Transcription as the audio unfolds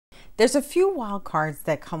There's a few wild cards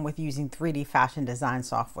that come with using 3D fashion design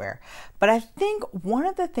software, but I think one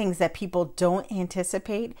of the things that people don't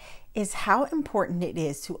anticipate is how important it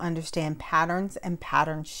is to understand patterns and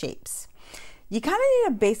pattern shapes. You kind of need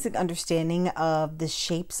a basic understanding of the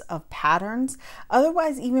shapes of patterns,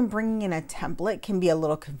 otherwise even bringing in a template can be a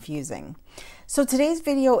little confusing. So today's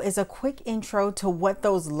video is a quick intro to what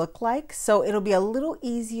those look like, so it'll be a little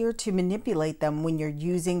easier to manipulate them when you're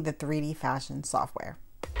using the 3D fashion software.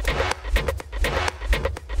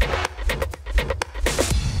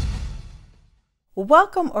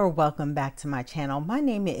 Welcome back to my channel. My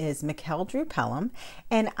name is Drew Pelham,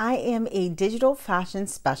 and I am a digital fashion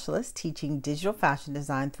specialist teaching digital fashion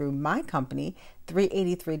design through my company,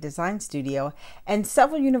 383 Design Studio, and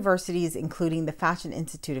several universities, including the Fashion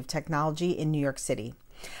Institute of Technology in New York City.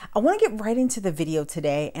 I want to get right into the video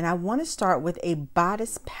today, and I want to start with a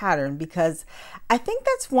bodice pattern because I think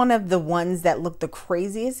that's one of the ones that look the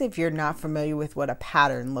craziest if you're not familiar with what a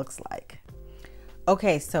pattern looks like.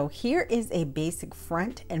 Okay, so here is a basic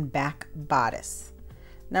front and back bodice.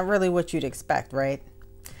 Not really what you'd expect, right?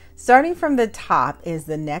 Starting from the top is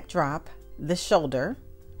the neck drop, the shoulder,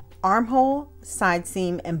 armhole, side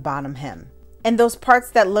seam, and bottom hem. And those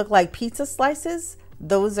parts that look like pizza slices,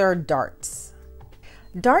 those are darts.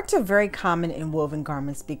 Darts are very common in woven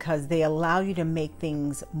garments because they allow you to make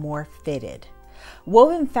things more fitted.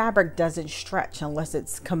 Woven fabric doesn't stretch unless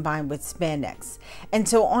it's combined with spandex. And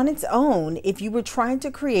so on its own, if you were trying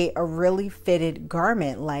to create a really fitted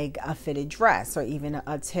garment like a fitted dress or even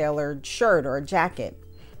a tailored shirt or a jacket,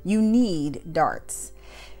 you need darts.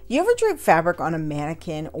 You ever drape fabric on a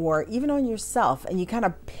mannequin or even on yourself and you kind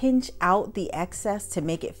of pinch out the excess to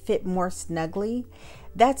make it fit more snugly?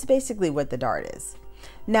 That's basically what the dart is.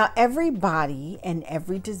 Now, every body and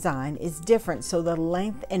every design is different, so the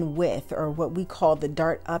length and width, or what we call the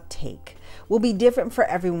dart uptake, will be different for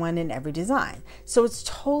everyone in every design. So it's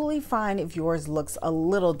totally fine if yours looks a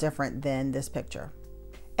little different than this picture.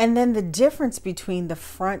 And then the difference between the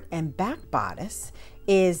front and back bodice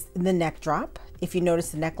is the neck drop. If you notice,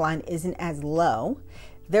 the neckline isn't as low,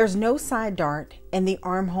 there's no side dart, and the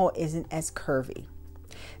armhole isn't as curvy.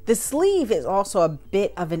 The sleeve is also a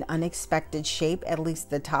bit of an unexpected shape, at least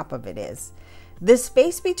the top of it is. The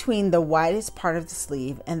space between the widest part of the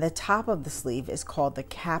sleeve and the top of the sleeve is called the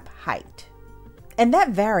cap height. And that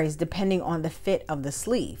varies depending on the fit of the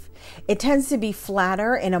sleeve. It tends to be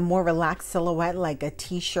flatter in a more relaxed silhouette like a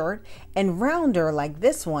t-shirt and rounder like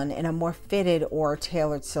this one in a more fitted or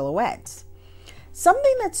tailored silhouette.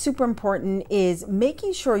 Something that's super important is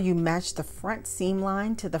making sure you match the front seam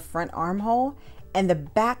line to the front armhole and the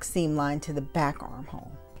back seam line to the back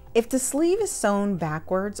armhole. If the sleeve is sewn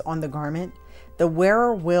backwards on the garment, the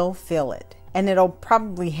wearer will feel it and it'll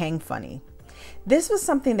probably hang funny. This was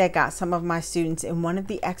something that got some of my students in one of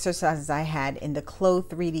the exercises I had in the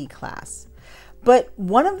Clo3d class. But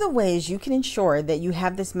one of the ways you can ensure that you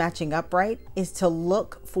have this matching up right is to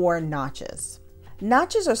look for notches.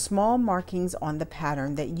 Notches are small markings on the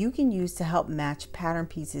pattern that you can use to help match pattern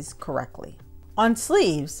pieces correctly. On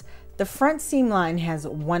sleeves, the front seam line has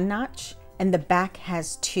one notch and the back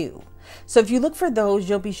has two. So if you look for those,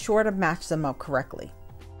 you'll be sure to match them up correctly.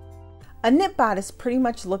 A knit bodice pretty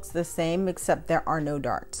much looks the same except there are no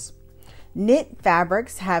darts. Knit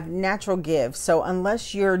fabrics have natural give, so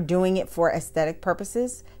unless you're doing it for aesthetic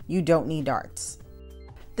purposes, you don't need darts.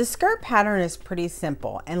 The skirt pattern is pretty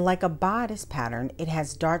simple, and like a bodice pattern, it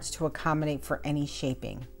has darts to accommodate for any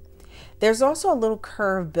shaping. There's also a little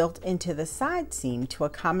curve built into the side seam to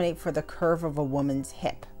accommodate for the curve of a woman's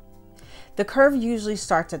hip. The curve usually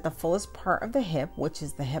starts at the fullest part of the hip, which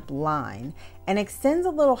is the hip line, and extends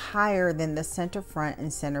a little higher than the center front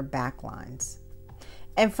and center back lines.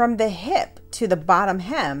 And from the hip to the bottom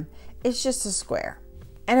hem, it's just a square.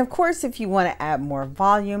 And of course, if you want to add more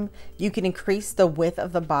volume, you can increase the width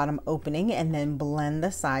of the bottom opening and then blend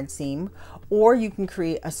the side seam, or you can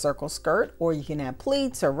create a circle skirt, or you can add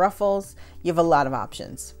pleats or ruffles. You have a lot of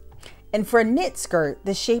options. And for a knit skirt,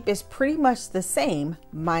 the shape is pretty much the same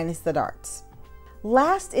minus the darts.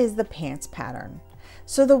 Last is the pants pattern.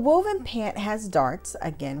 So the woven pant has darts,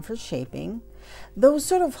 again for shaping. Those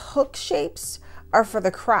sort of hook shapes are for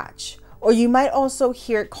the crotch, or you might also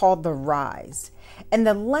hear it called the rise. And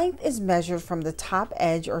the length is measured from the top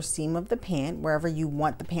edge or seam of the pant, wherever you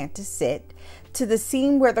want the pant to sit, to the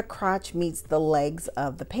seam where the crotch meets the legs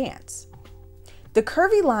of the pants. The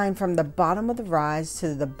curvy line from the bottom of the rise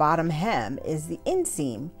to the bottom hem is the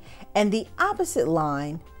inseam, and the opposite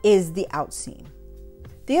line is the outseam.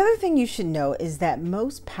 The other thing you should know is that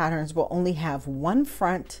most patterns will only have one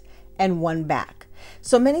front and one back.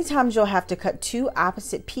 So many times you'll have to cut two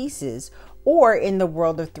opposite pieces, Or in the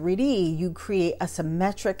world of 3D, you create a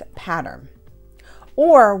symmetric pattern.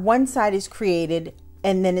 Or one side is created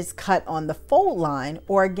and then it's cut on the fold line,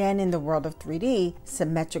 or again in the world of 3D,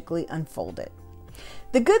 symmetrically unfolded.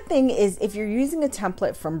 The good thing is if you're using a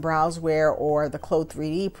template from Browzwear or the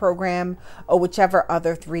Clo3d program or whichever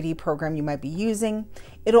other 3D program you might be using,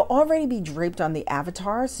 it'll already be draped on the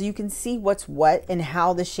avatar so you can see what's what and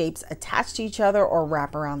how the shapes attach to each other or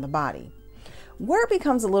wrap around the body. Where it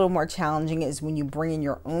becomes a little more challenging is when you bring in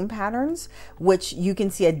your own patterns, which you can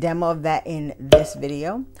see a demo of that in this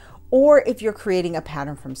video, or if you're creating a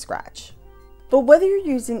pattern from scratch. But whether you're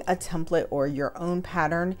using a template or your own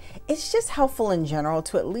pattern, it's just helpful in general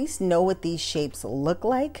to at least know what these shapes look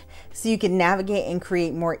like so you can navigate and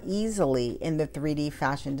create more easily in the 3D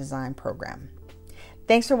fashion design program.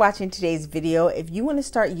 Thanks for watching today's video. If you want to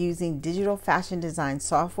start using digital fashion design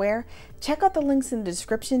software, check out the links in the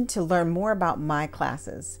description to learn more about my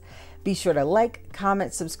classes. Be sure to like,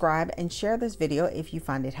 comment, subscribe, and share this video if you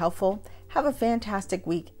find it helpful. Have a fantastic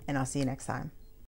week, and I'll see you next time.